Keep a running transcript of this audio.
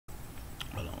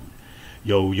Hold on.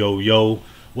 Yo, yo, yo.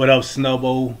 What up,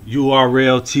 Snubbo?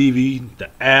 URL TV, the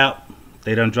app.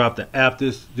 They done dropped the app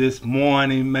this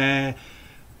morning, man.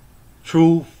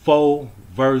 TRUFOE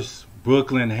versus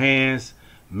Brooklyn HANZ.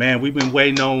 Man, we've been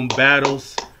waiting on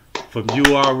battles from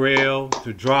URL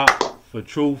to drop for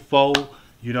TRUFOE.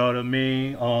 You know what I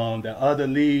mean? The other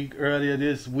league earlier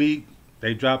this week,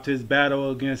 they dropped his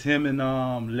battle against him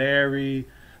and Larry.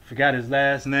 Forgot his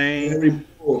last name.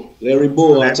 Larry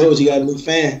Bull. I told you got a new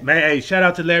fan. Man, hey, shout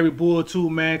out to Larry Bull too,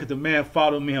 man, because the man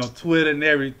followed me on Twitter and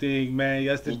everything, man,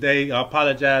 yesterday. I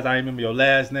apologize, I didn't remember your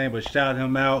last name, but shout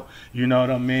him out. You know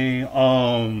what I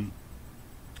mean?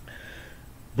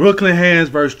 Brooklyn HANZ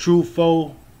versus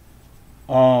TRUFOE.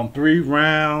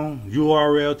 3-round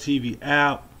URL TV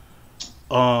app.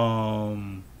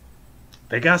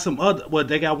 They got some other, well,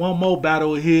 they got one more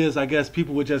battle of his. I guess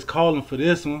people were just calling for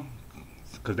this one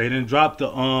because they didn't drop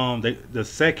the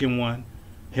second one,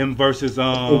 him versus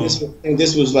and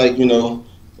this was like, you know,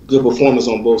 good performance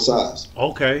on both sides.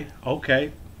 Okay.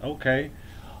 Round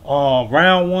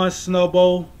one,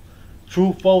 Snubbo.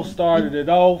 TRUFOE started it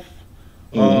off.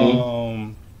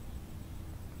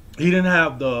 He didn't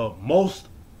have the most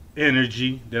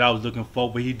energy that I was looking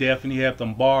for, but he definitely had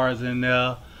some bars in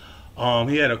there.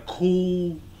 He had a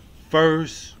cool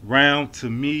first round to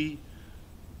me.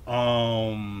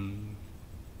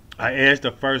 I edged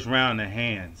the first round of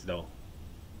HANZ though.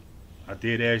 I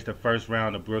did edge the first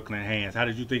round of Brooklyn HANZ. How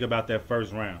did you think about that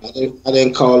first round? I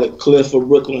didn't call it clear for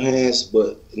Brooklyn HANZ,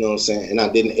 but you know what I'm saying. And I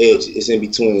didn't edge. It's in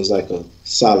between. It's like a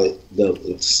solid.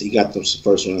 He got them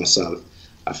first round solid.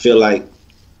 I feel like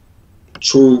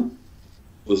True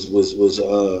was a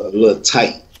little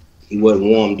tight. He wasn't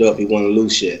warmed up. He wasn't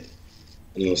loose yet.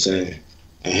 You know what I'm saying.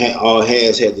 And all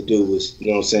HANZ had to do was, you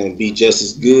know what I'm saying, be just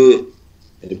as good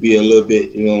and to be a little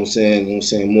bit, you know what I'm saying. You know what I'm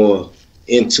saying, more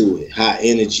into it, high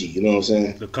energy. You know what I'm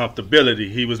saying. The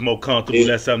comfortability. He was more comfortable. Yeah,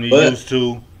 that's something he used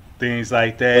to. Things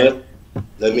like that. But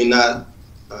let me not.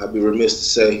 I'd be remiss to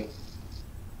say,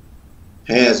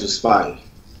 HANZ was fire.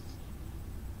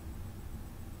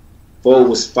 Foe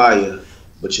was fire,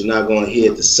 but you're not going to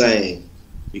hear it the same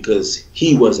because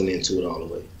he wasn't into it all the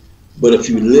way. But if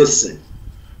you listen,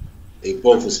 they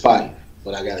both was fire.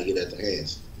 But I got to get at the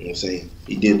HANZ. You know what I'm saying?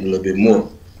 He did a little bit more.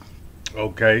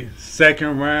 Okay.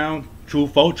 Second round,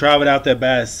 TRUFOE traveled out there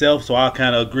by himself, so I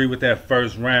kind of agree with that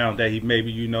first round that he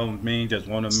maybe, you know what I mean, just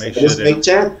want to make sure that... make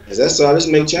champions. That's all. Let's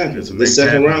make champions. The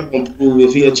second round going to prove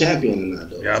if he a champion or not,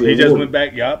 though. Yeah, he just went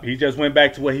back. Yup, he just went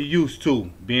back to what he used to,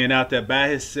 being out there by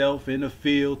himself in the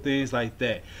field, things like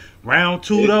that. Round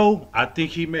two, though, I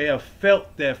think he may have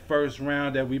felt that first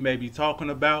round that we may be talking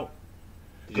about.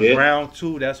 Because round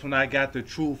two, that's when I got the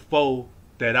TRUFOE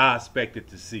that I expected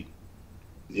to see.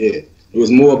 Yeah, it was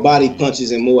more body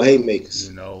punches and more haymakers.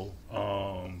 You know,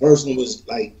 first one was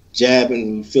like jabbing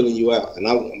and filling you out. And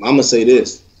I'm gonna say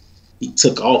this: he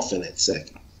took off in that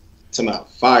second. Talking about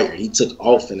fire, he took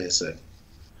off in that second.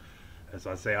 That's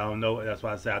why I say I don't know. That's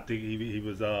why I say I think he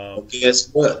was. But guess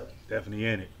what? Definitely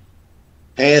in it.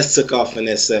 HANZ took off in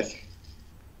that second.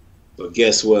 But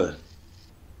guess what?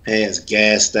 HANZ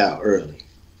gassed out early.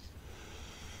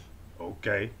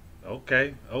 Okay.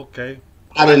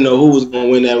 I didn't know who was going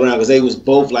to win that round because they was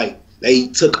both like, they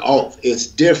took off. It's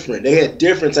different. They had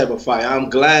different type of fire. I'm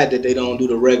glad that they don't do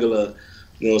the regular,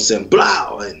 you know what I'm saying,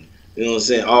 blow and, you know what I'm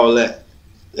saying, all that.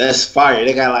 That's fire.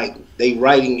 They got like, they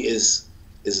writing is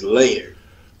layered.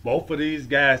 Both of these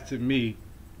guys, to me,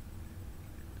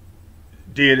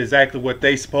 did exactly what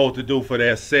they supposed to do for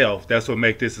themselves. That's what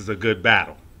make this is a good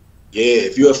battle. Yeah,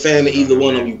 if you're a fan of either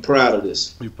one of them, you're proud of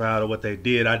this. You're proud of what they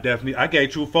did. I gave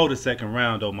TRUFOE the second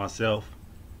round though myself.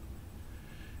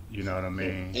 You know what I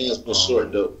mean? HANZ was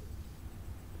short though.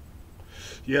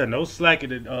 Yeah, no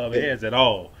slacking at HANZ at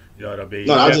all. You know what I mean?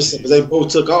 No, I just they both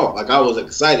took off. Like I was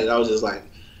excited. I was just like,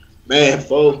 man,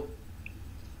 Foe,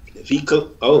 if he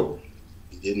could,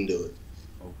 he didn't do it.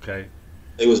 Okay.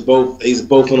 He's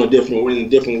both on a different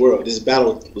world. This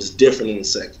battle was different in the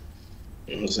second.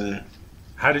 You know what I'm saying?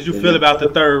 How did you feel about the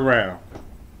third round?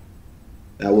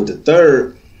 Now with the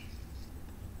third,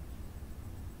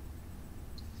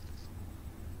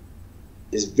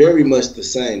 it's very much the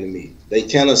same to me. They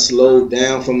kind of slowed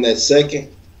down from that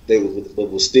second.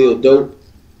 But was still dope.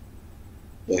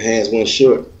 But HANZ went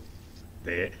short.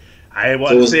 I ain't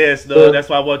want to say it, though. That's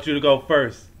why I want you to go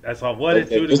first. That's why I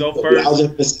wanted you to go first. I was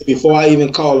just, before I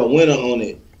even call a winner on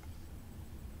it,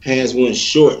 HANZ went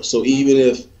short. So even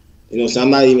if, you know, so I'm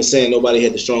not even saying nobody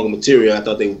had the stronger material. I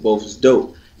thought they both was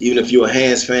dope. Even if you're a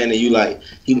HANZ fan and you like,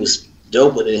 he was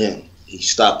doper than him, he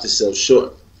stopped himself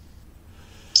short.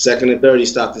 Second and third, he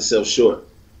stopped himself short.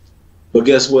 But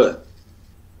guess what?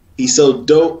 He's so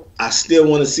dope. I still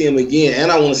want to see him again,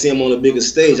 and I want to see him on a bigger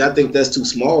stage. I think that's too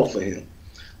small for him.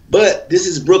 But this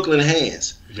is Brooklyn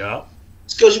HANZ. Yeah.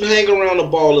 Just because you hang around the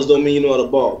ballers don't mean you know how to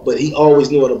ball. But he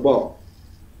always knew how to ball.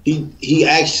 He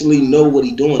actually know what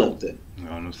he doing up there. You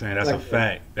know what I'm saying? That's like, a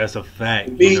fact. That's a fact.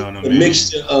 You know what I mean? The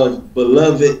mixture of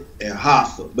Beloved and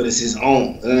Hoffa, but it's his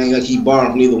own. And I ain't gonna keep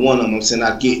borrowing from either one of them. I'm saying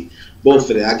I get both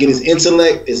of that. I get his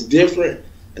intellect is different,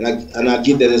 and I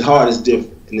get that his heart is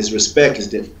different, and his respect is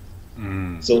different.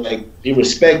 So like he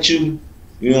respect you,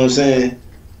 you know what I'm saying?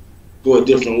 Go a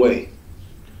different way.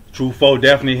 TRUFOE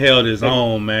definitely held his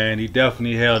own, man. He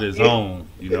definitely held his own.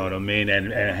 You know what I mean?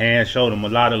 And HANZ showed him a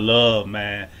lot of love,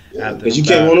 man. Because you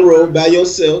came on the road by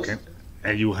yourself.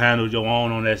 And you handled your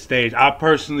own on that stage. I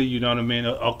personally, you know what I mean?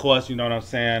 Of course, you know what I'm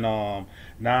saying? Now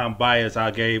I'm biased. I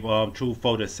gave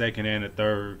TRUFOE the second and the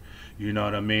third. You know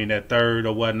what I mean? That third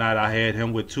or whatnot, I had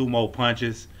him with 2 more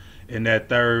punches in that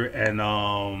third.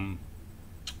 And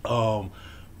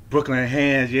Brooklyn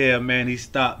HANZ, yeah, man, he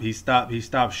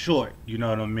stopped short. You know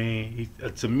what I mean?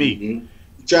 To me,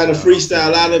 he tried to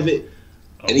freestyle out of it,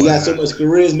 and he got so much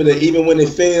charisma that even when it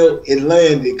failed, it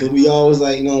landed. Because we always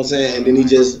like, you know what I'm saying? And then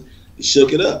he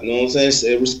shook it up. You know what I'm saying?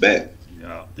 Said respect.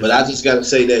 Yeah. But I just gotta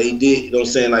say that he did. You know what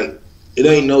I'm saying? Like it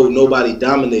ain't nobody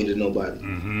dominated nobody.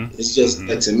 It's just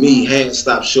that to me, HANZ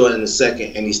stopped short in the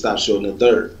second, and he stopped short in the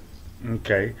third.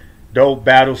 Okay. Dope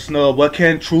battle, Snub. What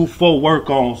can TRUFOE work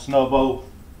on, Snubbo?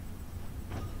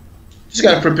 Just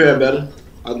gotta prepare better.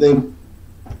 I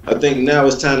think now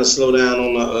it's time to slow down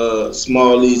on the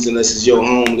small leagues unless it's your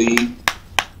home league.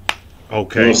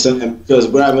 Okay. You know what I'm saying? Because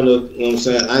grabbing the, you know what I'm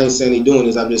saying? I ain't saying he doing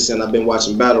this. I'm just saying I've been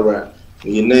watching battle rap.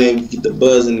 When your name get the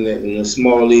buzzing and the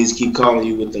small leagues keep calling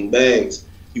you with them bags,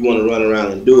 you want to run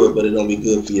around and do it, but it don't be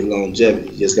good for your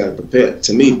longevity. You just gotta prepare.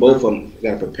 To me, both of them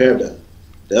gotta prepare better.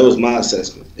 That was my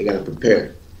assessment. They gotta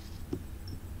prepare.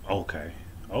 Okay.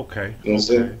 Okay. You know what I'm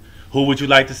saying? Who would you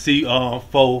like to see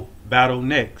foe battle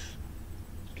next?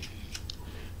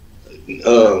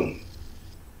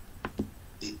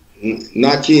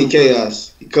 Not Kid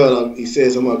Chaos. He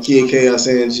said something about Kid Chaos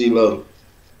and G-Lo.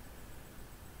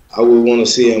 I would want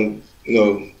to see him, you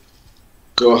know,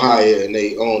 go higher in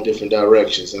their own different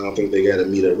directions. I don't think they got to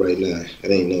meet up right now.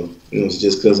 It ain't no, you know, it's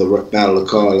just because of battle of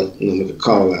call, you know, make a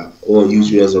call out or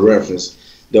use you as a reference.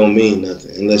 Don't mean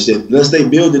nothing unless they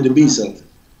build it to be something.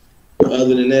 But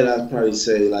other than that, I'd probably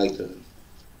say like,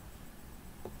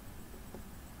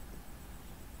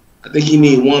 I think he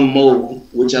need one more,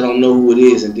 which I don't know who it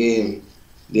is, and then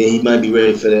he might be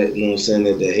ready for that. You know what I'm saying?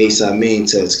 That the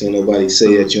HANZ test. Can't nobody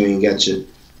say that you ain't got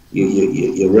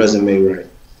your resume right.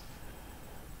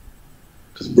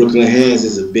 Because Brooklyn HANZ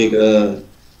is a big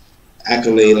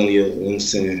accolade on your. You know what I'm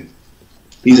saying?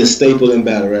 He's a staple in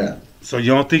battle rap. So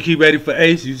you don't think he ready for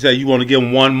Ace? You say you want to give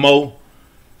him one more?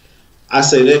 I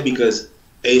say that because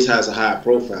Ace has a high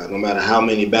profile, no matter how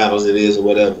many battles it is or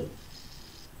whatever.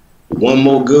 One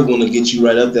more good one to get you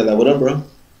right up there, like, what up, bro?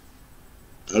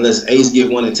 Unless Ace get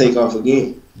one and take off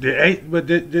again. Did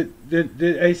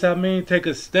Ace Amin take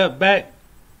a step back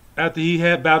after he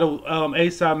had battled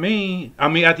Ace Amin? I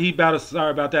mean, after he battled,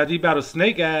 sorry about that, after he battled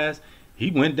Snake Eyes,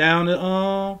 he went down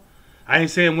to, I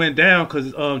ain't saying went down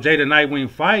because Jada Nightwing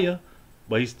fire,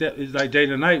 but it's like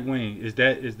Jada Nightwing. Is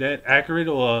that accurate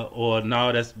or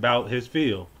no? That's about his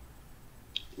feel.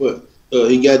 What?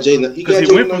 He got Jada. Because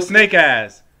he went from Snake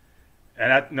Eyes,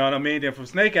 and I know what I mean. Then from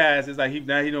Snake Eyes, it's like he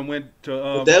done went to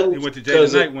he went to Jada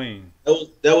Nightwing.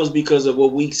 That was because of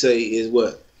what we say is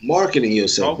what marketing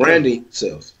yourself, branding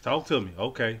yourself. Talk to me,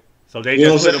 okay? So they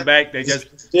just put him back. They just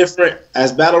it's different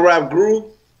as battle rap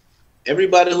grew.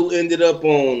 Everybody who ended up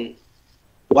on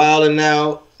Wild and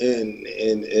Out and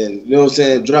you know what I'm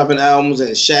saying, dropping albums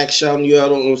and Shaq shouting you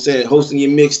out on, you know what I'm saying, hosting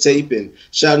your mixtape and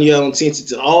shouting you out on TNT,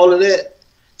 to all of that,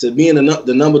 to being the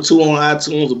number 2 on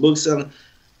iTunes, the book seller,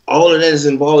 all of that is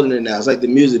involved in it now. It's like the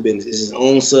music business. It's his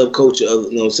own subculture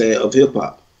of, you know what I'm saying, of hip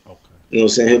hop. Okay. You know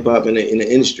what I'm saying, hip hop in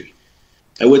the industry.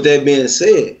 And with that being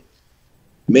said,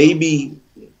 maybe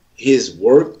his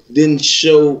work didn't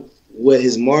show what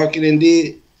his marketing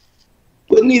did.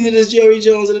 But neither does Jerry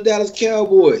Jones and the Dallas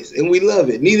Cowboys, and we love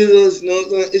it. Neither does, you know what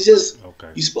I'm saying? It's just,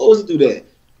 you're supposed to do that.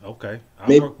 Okay.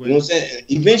 Maybe, you know what I'm saying?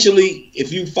 Eventually,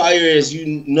 if you fire as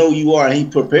you know you are, and he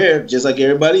prepared just like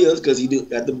everybody else, because he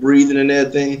got the breathing and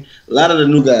everything. A lot of the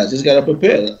new guys just got to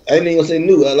prepare. I ain't even going to say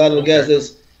new. A lot of the guys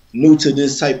that's new to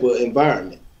this type of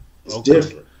environment. It's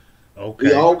different. Okay.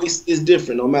 We always is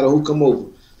different, no matter who come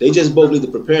over. They just both need to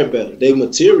prepare better. Their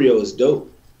material is dope.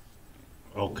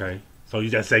 Okay. So you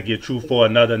just say get TRUFOE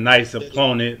another nice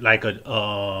opponent, like a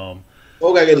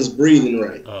gotta get his breathing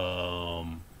right.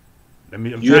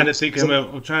 I'm trying to think of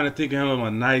him. I'm trying to think of him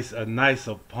a nice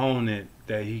opponent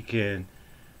that he can.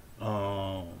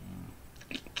 I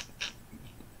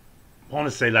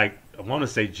want to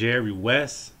say Jerry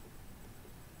West.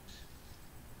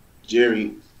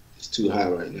 Jerry is too high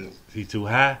right now. He too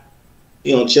high.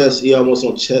 He on chess. He almost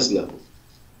on chess level.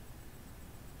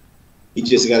 He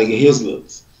just got to get his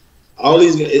looks. All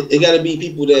these, it got to be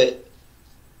people that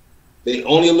they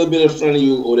only a little bit in front of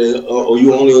you, or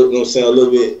you only, you know what I'm saying, a little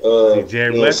bit.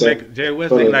 Jerry West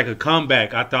making like a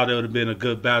comeback. I thought it would have been a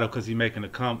good battle because he's making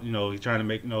he's trying to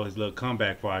make his little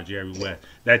comeback for our Jerry West.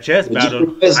 That chess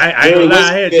battle, I ain't gonna lie,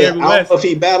 I had Jerry West. I don't know if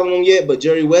he battled him yet, but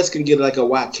Jerry West can get like a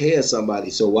YK or somebody.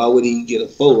 So why would he get a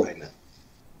foe right now?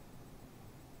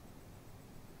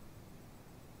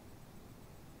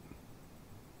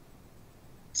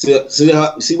 See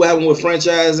what happened with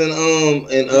Franchise and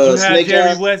Did you Snake have Jerry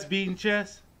Eyes? West beating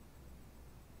chess?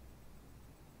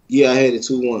 Yeah, I had it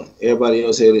 2-1. Everybody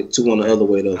else had it 2-1 the other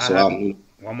way though. I'm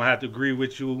gonna have to agree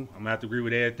with you. I'm gonna have to agree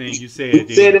with everything you said.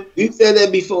 You said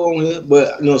that before on here,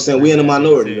 but you know what I'm saying, we're in the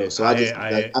minority though. So I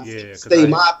say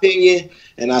my opinion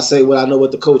and I say what I know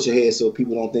what the coach had, so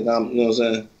people don't think I'm, you know what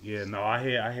I'm saying? Yeah, no, I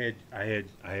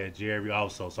had Jerry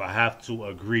also, so I have to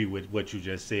agree with what you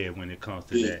just said when it comes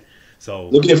to that. So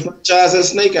look at Franchise and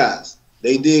Snake Eyes.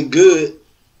 They did good,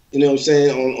 you know what I'm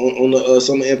saying, on the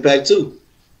Summer Impact too.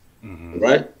 Mm-hmm.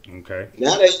 Right? Okay.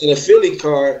 Now they in the Philly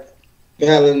card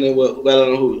battling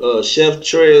who? Chef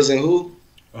Trez and who?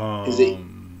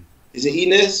 Is it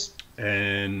Ines?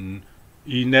 And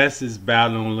Ines is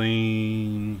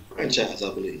battling Franchise,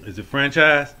 I believe. Is it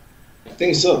Franchise? I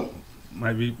think so.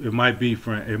 It might be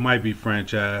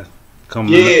Franchise.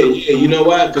 Yeah, you know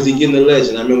why? Because he's getting the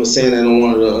legend. I remember saying that on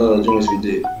one of the joints we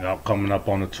did. Coming up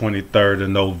on the 23rd of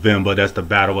November. That's the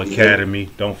Battle Academy.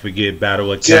 Don't forget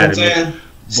Battle Academy.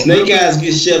 Snake Eyes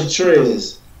get Chef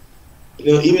Trez.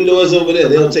 You know, even though it's over there,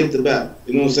 they'll take the battle.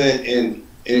 You know what I'm saying?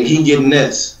 And he getting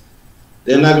Ness.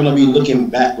 They're not gonna be looking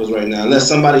backwards right now, unless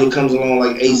somebody comes along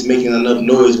like Ace making enough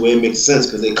noise where it makes sense,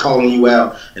 because they're calling you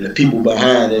out and the people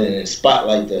behind it and a spot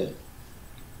like that.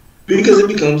 Because it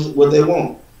becomes what they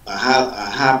want. A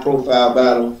high profile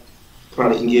battle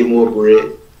probably can get more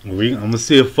bread. I'm gonna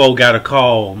see if Foe got a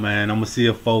call, man. I'm gonna see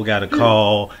if Foe got a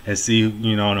call and see,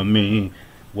 you know what I mean,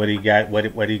 what he got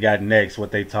next,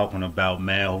 what they talking about,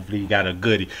 man. Hopefully he got a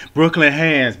goodie. Brooklyn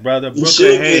HANZ, brother.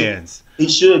 Brooklyn HANZ. He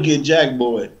should get Jack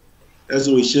Boy. That's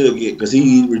what he should get, because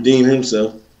he redeemed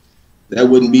himself. That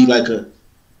wouldn't be like a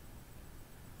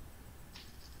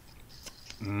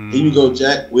here you go,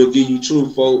 Jack. We'll give you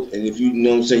TRUFOE, and if you know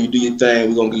what I'm saying, you do your thing,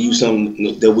 we're gonna give you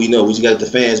something that we know. We just got the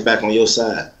fans back on your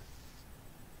side.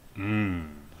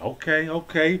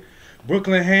 Okay.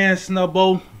 Brooklyn HANZ,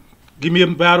 Snubbo. Give me a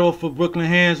battle for Brooklyn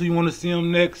HANZ. Who you want to see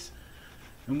him next?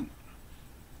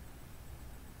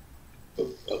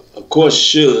 Of course,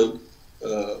 Suge.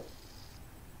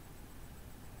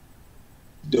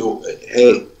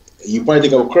 Hey, you probably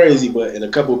think I'm crazy, but in a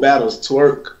couple battles,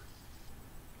 Twerk.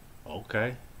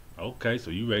 Okay, so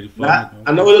you ready for it?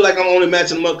 I know it look like I'm only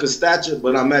matching them up because stature,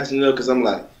 but I'm matching it up because I'm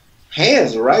like,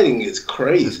 HANZ writing is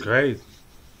crazy. It's crazy.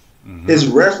 Mm-hmm. His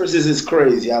references is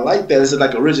crazy. I like that. It's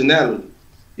like originality.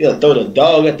 Yeah, throw the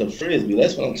dog at the frisbee.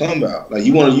 That's what I'm talking about. Like,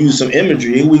 you want to use some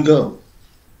imagery. Here we go.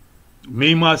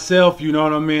 Me, myself, you know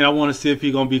what I mean? I want to see if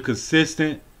he's going to be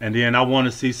consistent. And then I want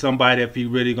to see somebody if he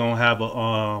really going to have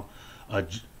a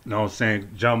you know what I'm saying,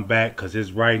 jump back, because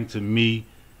his writing to me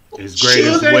is great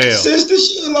as well.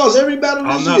 She lost every battle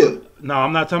this year. No,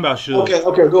 I'm not talking about Suge.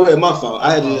 Okay, go ahead. My fault.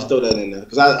 I had to just throw that in there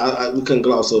because we couldn't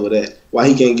gloss over that. Why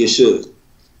he can't get Suge?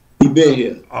 He been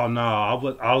here. Oh no,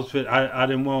 I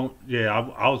didn't want.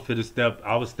 Yeah, I was fit to step.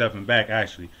 I was stepping back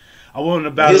actually. I wanted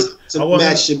to battle.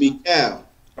 Match should be Cal.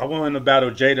 I wanted to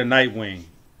battle Jada Nightwing.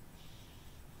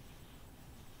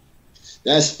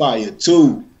 That's fire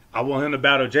too. I want him to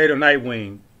battle Jada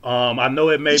Nightwing. I know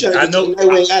it may.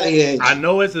 I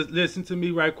know it's a. Listen to me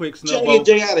right quick, Snubbo. Get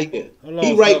Jay out of here.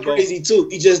 He write crazy too.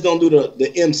 He just don't do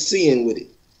the MCing with it.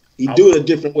 He do it a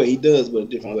different way. He does, but a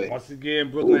different way. Once again,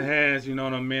 Brooklyn HANZ. You know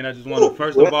what I mean. I just want to.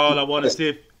 First of all, I want to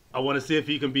see if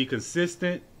he can be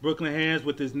consistent. Brooklyn HANZ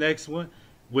with his next one.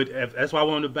 That's why I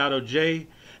wanted to battle Jay,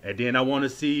 and then I want to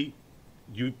see.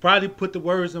 You probably put the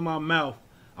words in my mouth.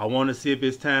 I want to see if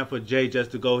it's time for Jay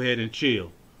just to go ahead and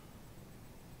chill.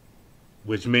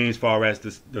 Which means far as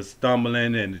the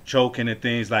stumbling and the choking and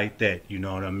things like that. You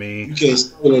know what I mean? You can't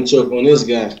stumble and choke on this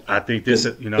guy. I think this,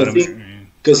 you know what I mean?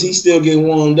 Because he's still getting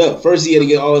warmed up. First, he had to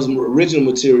get all his original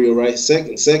material right.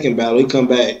 Second battle, he come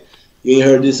back. You ain't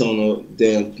heard this on no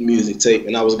damn music tape.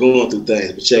 And I was going through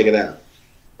things, but check it out.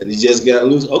 And he just got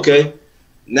loose. Okay.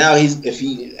 now if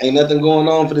he ain't nothing going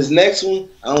on for this next one,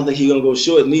 I don't think he's gonna go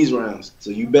short in these rounds.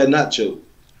 So you better not choke.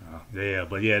 Yeah,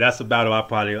 but yeah, that's a battle I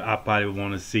probably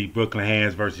want to see. Brooklyn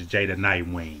HANZ versus Jada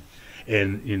Nightwing.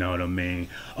 And you know what I mean.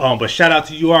 But shout out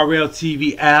to URL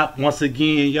TV app once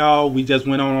again, y'all. We just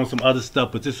went on some other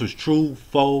stuff, but this was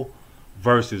TRUFOE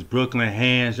versus Brooklyn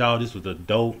HANZ, y'all. This was a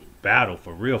dope battle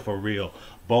for real.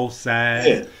 Both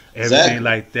sides, everything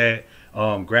like that.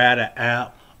 Grab the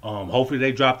app. Hopefully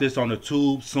they drop this on the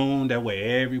tube soon. That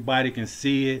way everybody can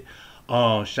see it.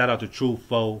 Shout out to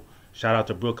TRUFOE. Shout out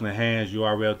to Brooklyn HANZ,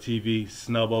 URL TV,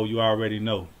 Snubbo. You already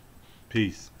know.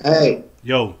 Peace. Hey,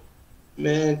 yo.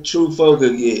 Man, TRUFOE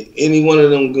could get any one of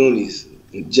them goonies.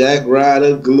 Jack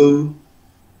Ryder, Glue.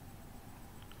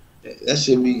 That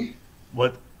should be.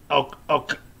 What?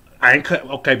 Okay, I ain't cut.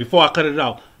 Okay, before I cut it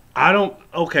off, I don't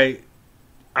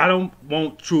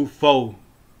want TRUFOE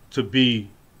to be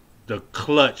the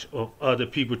clutch of other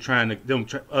people trying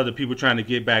to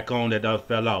get back on that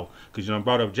fell off. Because you know,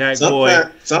 brought up Jack Boy.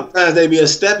 Sometimes they be a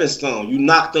stepping stone. You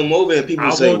knock them over and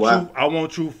people say, "Wow." I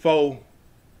want TRUFOE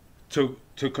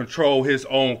to control his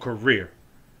own career.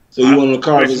 So you want him to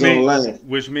carve his own lane.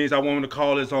 Which means I want him to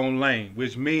call his own lane.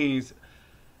 Which means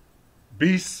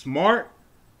be smart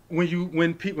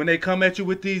when they come at you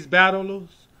with these battlers.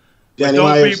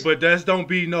 But don't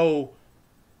be no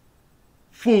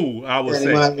fool, I would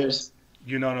say. Myers.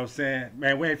 You know what I'm saying?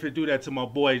 Man, we ain't finna do that to my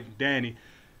boy Danny.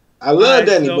 I love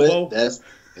Danny, but that's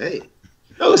hey.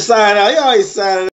 Don't sign out. You always sign out.